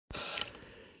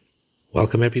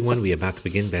Welcome everyone. We are about to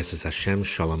begin B'ezras Hashem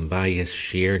Shalom Bayis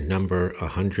Shir number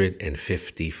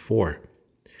 154.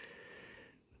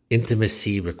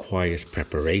 Intimacy requires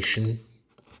preparation,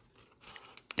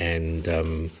 and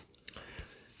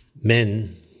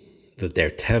men, their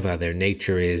teva, their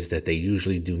nature is that they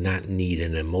usually do not need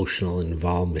an emotional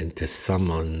involvement to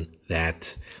summon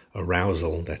that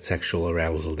arousal, that sexual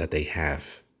arousal that they have.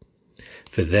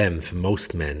 For them, for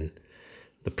most men,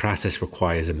 the process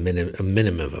requires a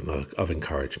minimum of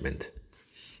encouragement.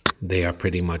 They are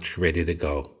pretty much ready to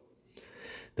go.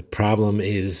 The problem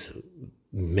is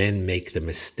men make the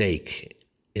mistake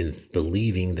in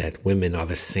believing that women are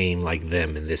the same like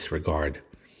them in this regard.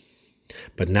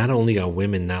 But not only are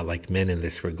women not like men in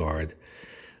this regard,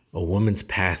 a woman's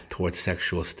path towards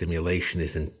sexual stimulation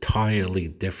is entirely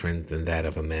different than that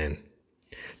of a man.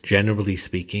 Generally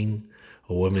speaking,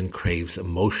 a woman craves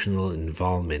emotional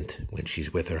involvement when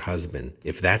she's with her husband.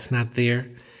 If that's not there,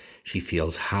 she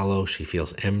feels hollow, she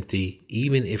feels empty.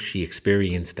 Even if she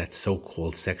experienced that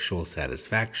so-called sexual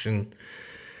satisfaction,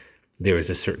 there is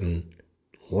a certain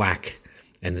lack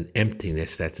and an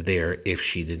emptiness that's there if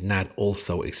she did not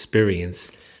also experience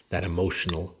that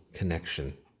emotional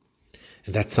connection.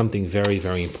 And that's something very,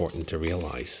 very important to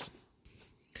realize.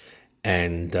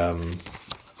 And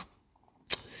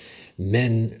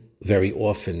men very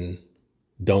often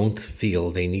don't feel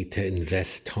they need to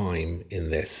invest time in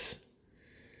this,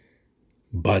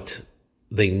 but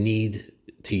they need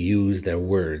to use their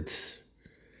words.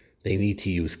 They need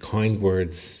to use kind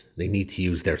words. They need to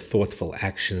use their thoughtful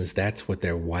actions. That's what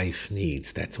their wife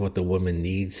needs. That's what the woman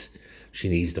needs. She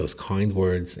needs those kind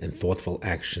words and thoughtful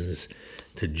actions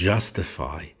to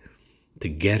justify, to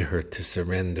get her to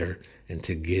surrender and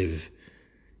to give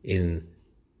in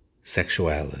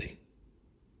sexuality.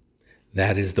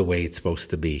 That is the way it's supposed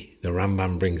to be. The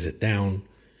Rambam brings it down,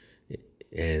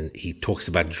 and he talks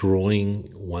about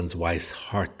drawing one's wife's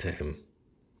heart to him.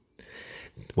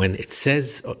 When it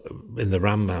says in the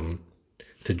Rambam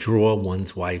to draw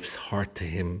one's wife's heart to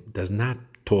him, does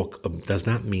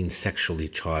not mean sexually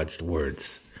charged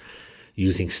words,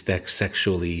 using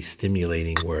sexually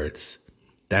stimulating words.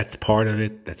 That's part of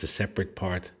it. That's a separate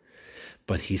part.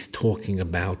 But he's talking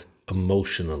about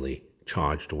emotionally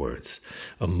charged words,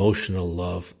 emotional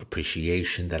love,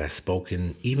 appreciation that are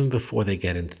spoken even before they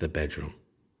get into the bedroom.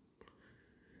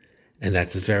 And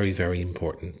that's very, very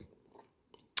important.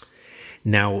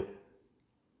 Now,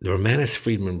 the Romanis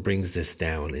Friedman brings this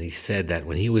down, and he said that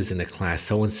when he was in a class,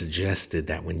 someone suggested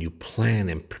that when you plan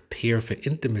and prepare for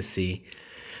intimacy,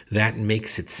 that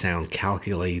makes it sound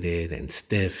calculated and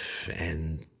stiff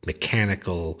and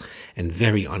mechanical and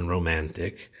very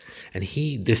unromantic. And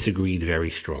he disagreed very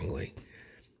strongly.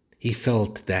 He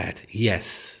felt that,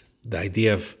 yes, the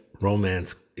idea of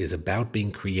romance is about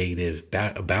being creative,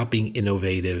 about being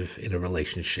innovative in a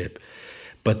relationship,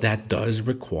 but that does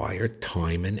require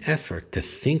time and effort to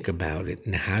think about it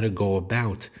and how to go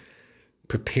about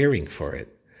preparing for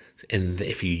it. And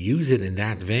if you use it in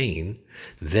that vein,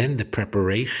 then the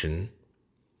preparation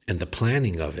and the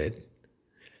planning of it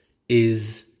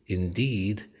is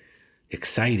indeed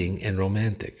exciting and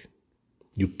romantic.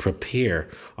 You prepare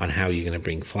on how you're going to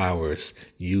bring flowers,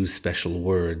 use special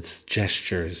words,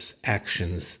 gestures,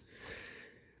 actions.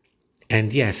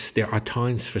 And yes, there are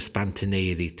times for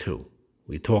spontaneity too.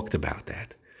 We talked about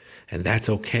that. And that's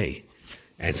okay.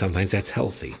 And sometimes that's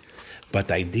healthy. But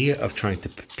the idea of trying to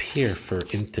prepare for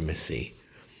intimacy,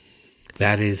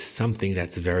 that is something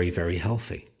that's very, very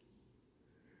healthy.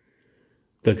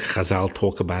 The Chazal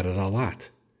talk about it a lot.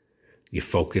 They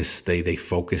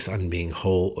focus on being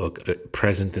whole,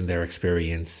 present in their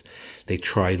experience. They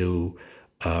try to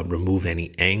remove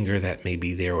any anger that may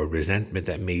be there or resentment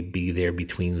that may be there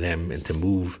between them, and to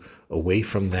move away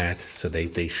from that so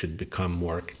they should become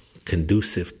more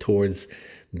conducive towards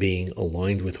being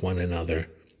aligned with one another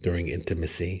during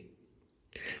intimacy.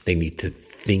 They need to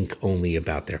think only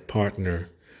about their partner,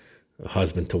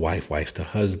 husband to wife, wife to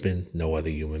husband, no other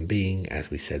human being, as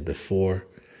we said before.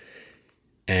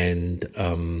 And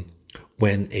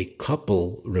when a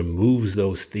couple removes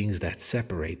those things that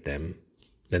separate them,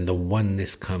 then the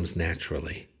oneness comes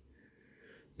naturally.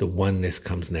 The oneness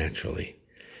comes naturally.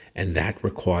 And that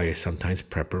requires sometimes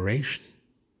preparation.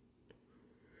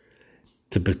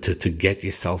 To get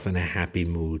yourself in a happy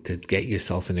mood, to get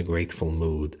yourself in a grateful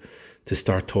mood, to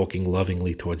start talking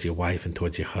lovingly towards your wife and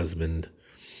towards your husband,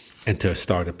 and to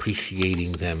start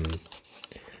appreciating them.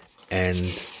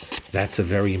 And that's a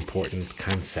very important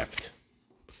concept.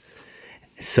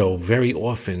 So very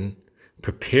often,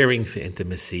 preparing for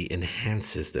intimacy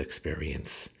enhances the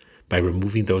experience. By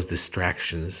removing those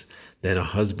distractions, then a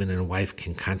husband and wife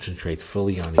can concentrate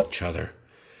fully on each other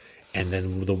And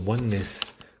then the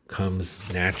oneness comes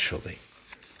naturally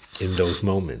in those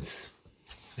moments.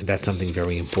 And that's something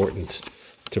very important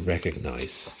to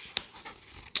recognize.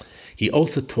 He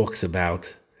also talks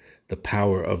about the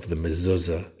power of the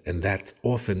mezuzah, and that's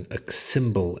often a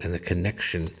symbol and a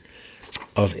connection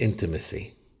of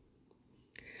intimacy.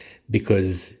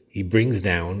 Because he brings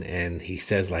down and he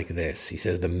says like this, he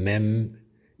says the mem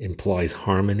implies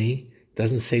harmony.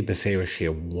 Doesn't say beferish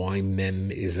here why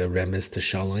mem is a remez to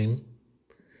shalom.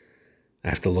 I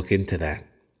have to look into that.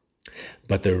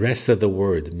 But the rest of the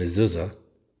word, mezuzah,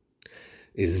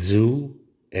 is zu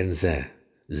and ze.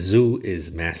 Zu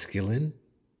is masculine,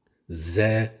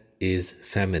 ze is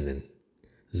feminine.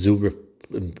 Zu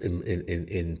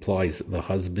implies the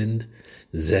husband,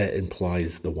 ze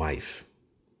implies the wife.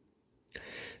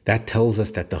 That tells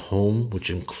us that the home, which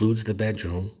includes the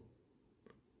bedroom,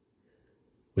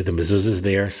 where the mezuzah is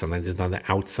there, sometimes it's on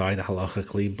the outside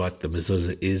halachically, but the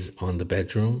mezuzah is on the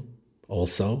bedroom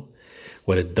also.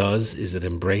 What it does is it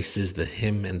embraces the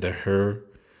him and the her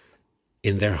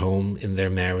in their home, in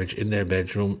their marriage, in their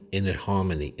bedroom, in a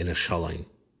harmony, in a shalom.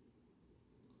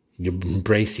 You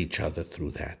embrace each other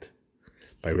through that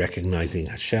by recognizing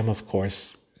Hashem, of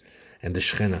course, and the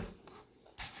Shekhinah.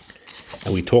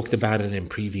 And we talked about it in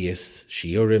previous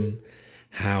shiurim,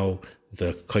 how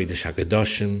the Kodesh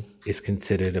HaKadoshim is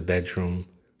considered a bedroom,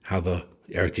 how the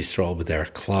Eretz Yisrael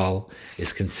B'derech Klal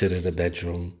is considered a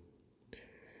bedroom.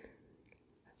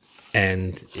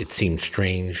 And it seems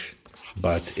strange,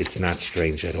 but it's not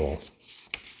strange at all.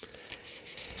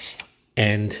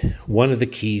 And one of the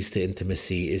keys to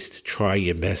intimacy is to try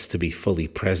your best to be fully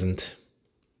present,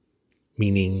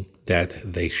 meaning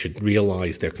that they should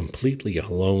realize they're completely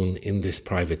alone in this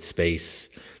private space.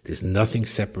 There's nothing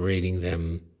separating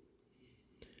them.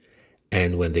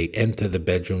 And when they enter the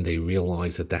bedroom, they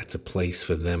realize that that's a place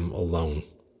for them alone.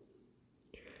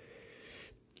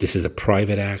 This is a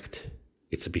private act.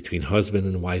 It's between husband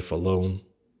and wife alone.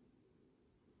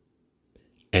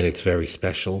 And it's very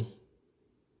special.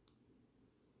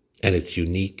 And it's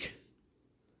unique.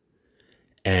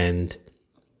 And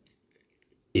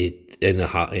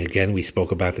again, we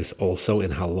spoke about this also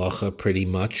in halacha pretty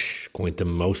much. According to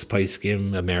most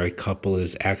poskim, a married couple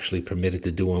is actually permitted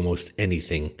to do almost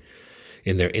anything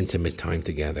in their intimate time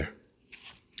together.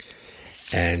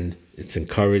 And it's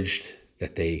encouraged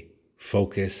that they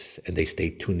focus and they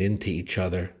stay tuned into each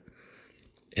other.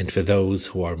 And for those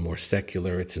who are more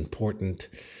secular, it's important.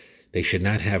 They should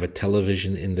not have a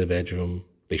television in the bedroom.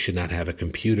 They should not have a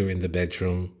computer in the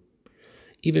bedroom.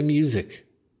 Even music.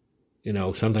 You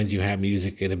know, sometimes you have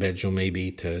music in a bedroom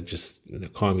maybe to just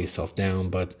calm yourself down,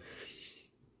 but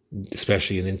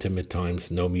especially in intimate times,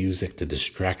 no music to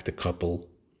distract the couple.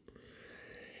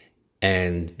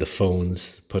 And the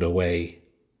phones put away.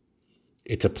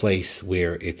 It's a place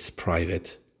where it's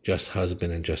private, just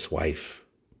husband and just wife.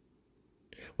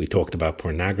 We talked about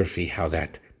pornography, how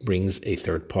that brings a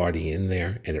third party in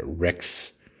there and it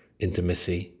wrecks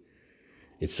intimacy.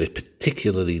 It's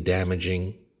particularly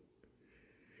damaging,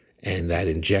 and that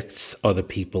injects other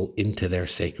people into their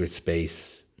sacred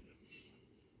space.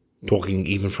 Talking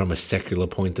even from a secular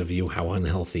point of view, how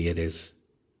unhealthy it is.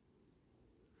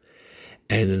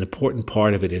 And an important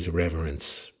part of it is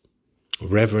reverence.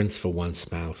 Reverence for one's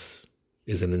spouse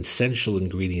is an essential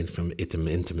ingredient from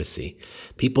intimacy.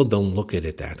 People don't look at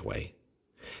it that way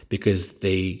because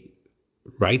they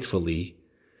rightfully,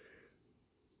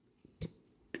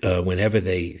 whenever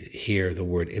they hear the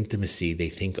word intimacy, they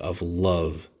think of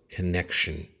love,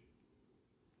 connection.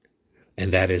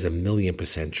 And that is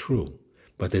 1,000,000% true.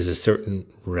 But there's a certain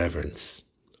reverence,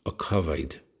 a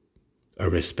kavod, a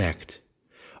respect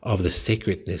of the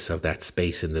sacredness of that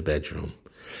space in the bedroom,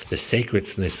 the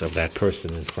sacredness of that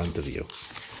person in front of you.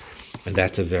 And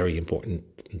that's a very important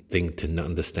thing to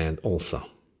understand also.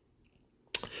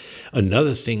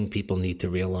 Another thing people need to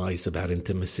realize about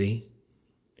intimacy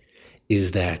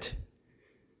is that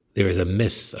there is a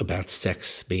myth about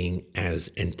sex being as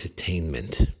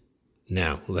entertainment.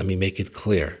 Now, let me make it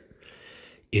clear.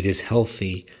 It is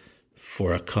healthy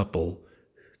for a couple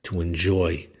to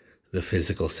enjoy the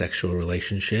physical sexual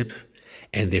relationship,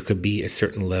 and there could be a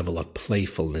certain level of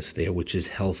playfulness there, which is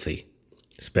healthy,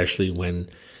 especially when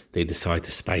they decide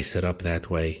to spice it up that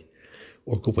way,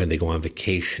 or when they go on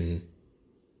vacation,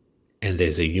 and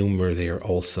there's a humor there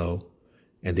also,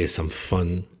 and there's some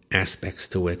fun aspects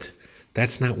to it.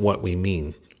 That's not what we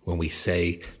mean when we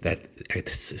say that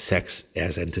sex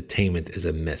as entertainment is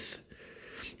a myth.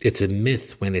 It's a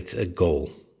myth when it's a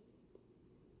goal.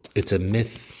 It's a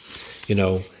myth,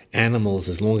 animals,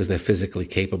 as long as they're physically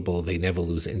capable, they never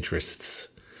lose interests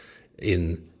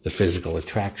in the physical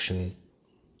attraction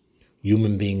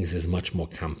Human beings is much more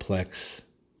complex.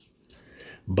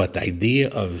 But the idea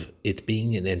of it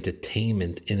being an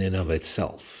entertainment in and of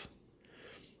itself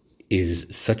is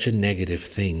such a negative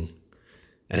thing.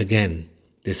 And again,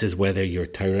 this is whether you're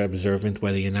Torah observant,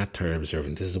 whether you're not Torah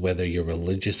observant. This is whether you're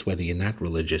religious, whether you're not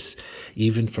religious.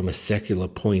 Even from a secular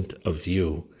point of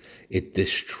view, it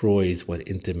destroys what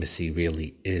intimacy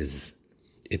really is.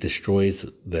 It destroys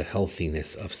the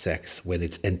healthiness of sex when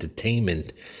it's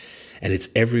entertainment and it's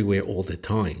everywhere all the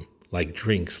time, like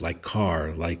drinks, like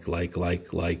car, like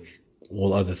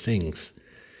all other things.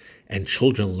 And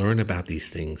children learn about these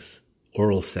things,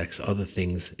 oral sex, other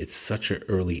things, at such an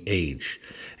early age.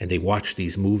 And they watch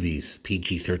these movies,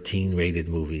 PG-13 rated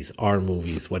movies, R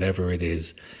movies, whatever it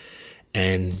is.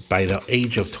 And by the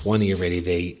age of 20 already,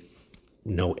 they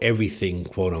know everything,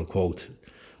 quote unquote,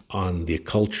 on the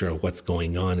culture of what's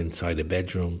going on inside a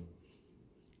bedroom.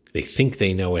 They think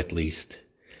they know at least.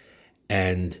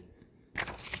 And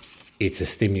it's a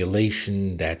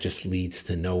stimulation that just leads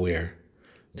to nowhere,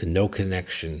 to no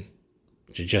connection,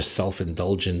 to just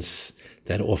self-indulgence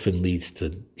that often leads to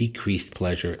decreased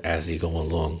pleasure as you go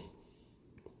along.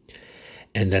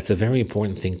 And that's a very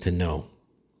important thing to know.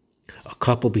 A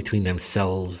couple between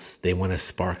themselves, they want to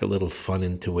spark a little fun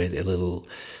into it, a little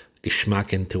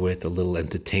geschmack into it, a little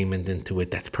entertainment into it.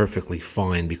 That's perfectly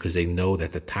fine because they know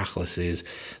that the tachlis is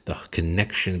the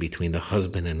connection between the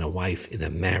husband and the wife in a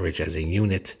marriage as a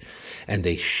unit, and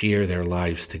they share their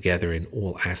lives together in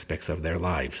all aspects of their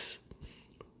lives.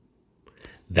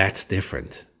 That's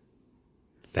different.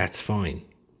 That's fine.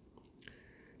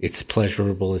 It's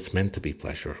pleasurable. It's meant to be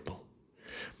pleasurable.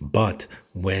 But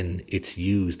when it's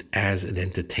used as an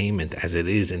entertainment, as it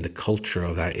is in the culture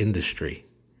of our industry,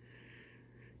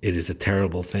 it is a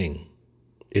terrible thing.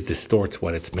 It distorts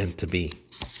what it's meant to be.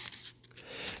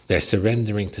 They're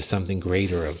surrendering to something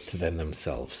greater than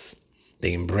themselves.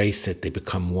 They embrace it. They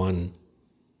become one.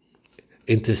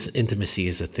 Intimacy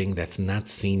is a thing that's not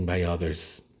seen by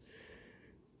others.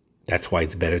 That's why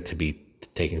it's better to be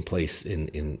taking place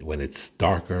in when it's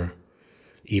darker.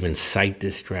 Even sight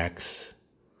distracts.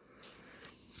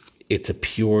 It's a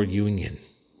pure union.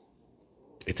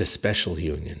 It's a special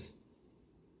union.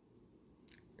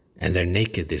 And they're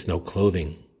naked, there's no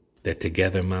clothing. They're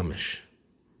together mamish.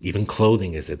 Even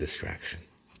clothing is a distraction.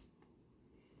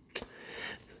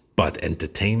 But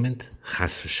entertainment,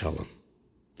 chas v'shalom.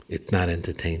 It's not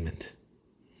entertainment.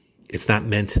 It's not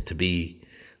meant to be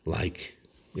like,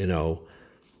 a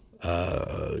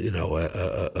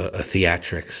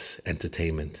theatrics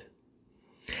entertainment.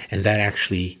 And that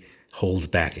actually holds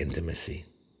back intimacy.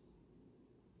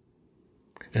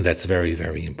 And that's very,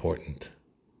 very important.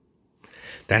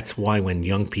 That's why when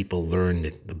young people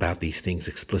learn about these things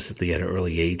explicitly at an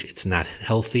early age, it's not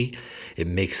healthy. It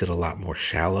makes it a lot more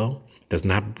shallow. It does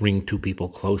not bring two people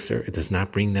closer. It does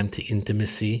not bring them to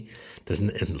intimacy.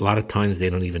 A lot of times they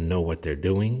don't even know what they're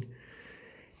doing.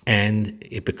 And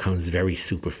it becomes very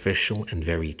superficial and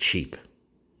very cheap.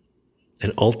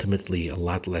 And ultimately a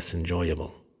lot less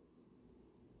enjoyable.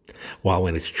 While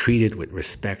when it's treated with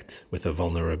respect, with a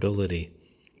vulnerability,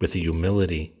 with a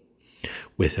humility,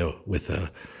 with a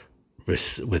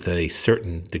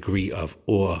certain degree of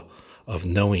awe, of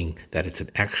knowing that it's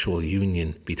an actual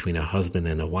union between a husband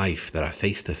and a wife that are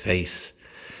face to face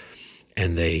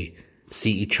and they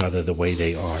see each other the way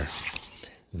they are,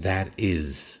 that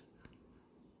is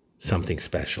something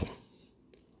special.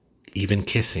 Even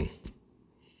kissing,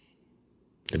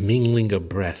 the mingling of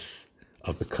breath,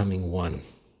 of becoming one,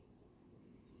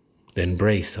 the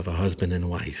embrace of a husband and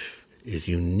wife is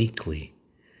uniquely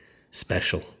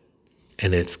special,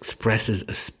 and it expresses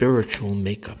a spiritual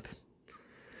makeup.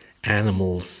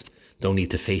 Animals don't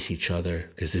need to face each other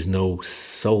because there's no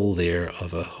soul there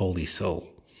of a holy soul.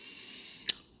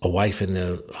 A wife and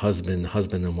a husband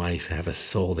and wife have a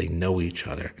soul. They know each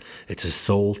other. It's a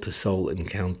soul-to-soul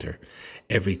encounter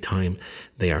every time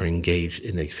they are engaged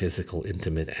in a physical,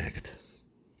 intimate act.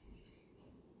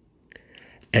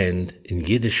 And in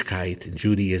Yiddishkeit, in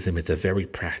Judaism, it's a very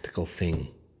practical thing.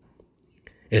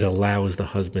 It allows the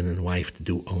husband and wife to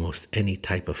do almost any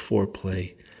type of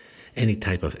foreplay, any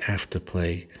type of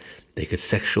afterplay. They could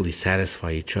sexually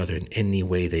satisfy each other in any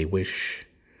way they wish,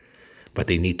 but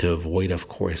they need to avoid, of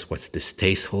course, what's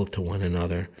distasteful to one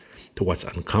another, to what's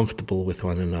uncomfortable with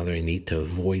one another. They need to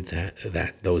avoid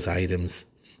those items,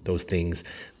 those things.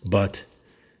 But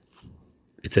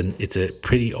it's a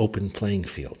pretty open playing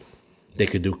field. They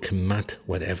could do kamat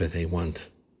whatever they want.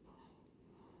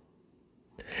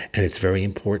 And it's very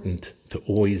important to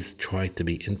always try to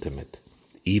be intimate,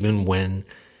 even when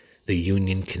the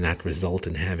union cannot result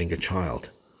in having a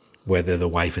child, whether the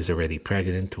wife is already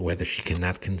pregnant or whether she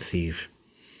cannot conceive.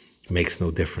 makes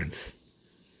no difference.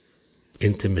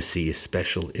 Intimacy is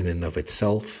special in and of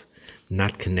itself,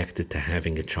 not connected to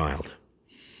having a child.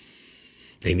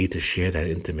 They need to share that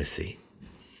intimacy,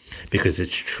 because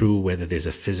it's true whether there's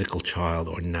a physical child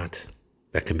or not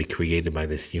that can be created by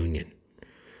this union.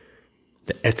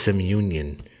 The Etzem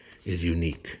union is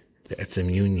unique. The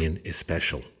Etzem union is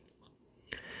special.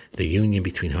 The union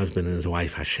between husband and his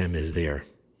wife, Hashem, is there.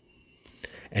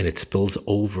 And it spills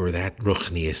over that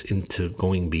ruchnius into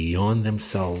going beyond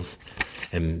themselves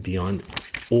and beyond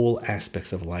all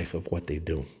aspects of life of what they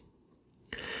do.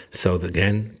 So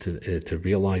again, to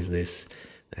realize this,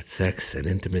 that sex and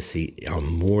intimacy are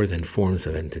more than forms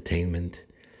of entertainment.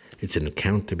 It's an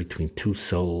encounter between two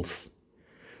souls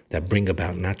that bring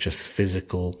about not just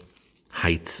physical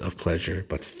heights of pleasure,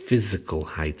 but physical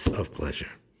heights of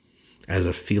pleasure as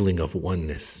a feeling of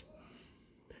oneness.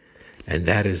 And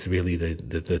that is really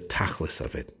the tachlis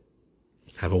of it.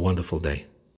 Have a wonderful day.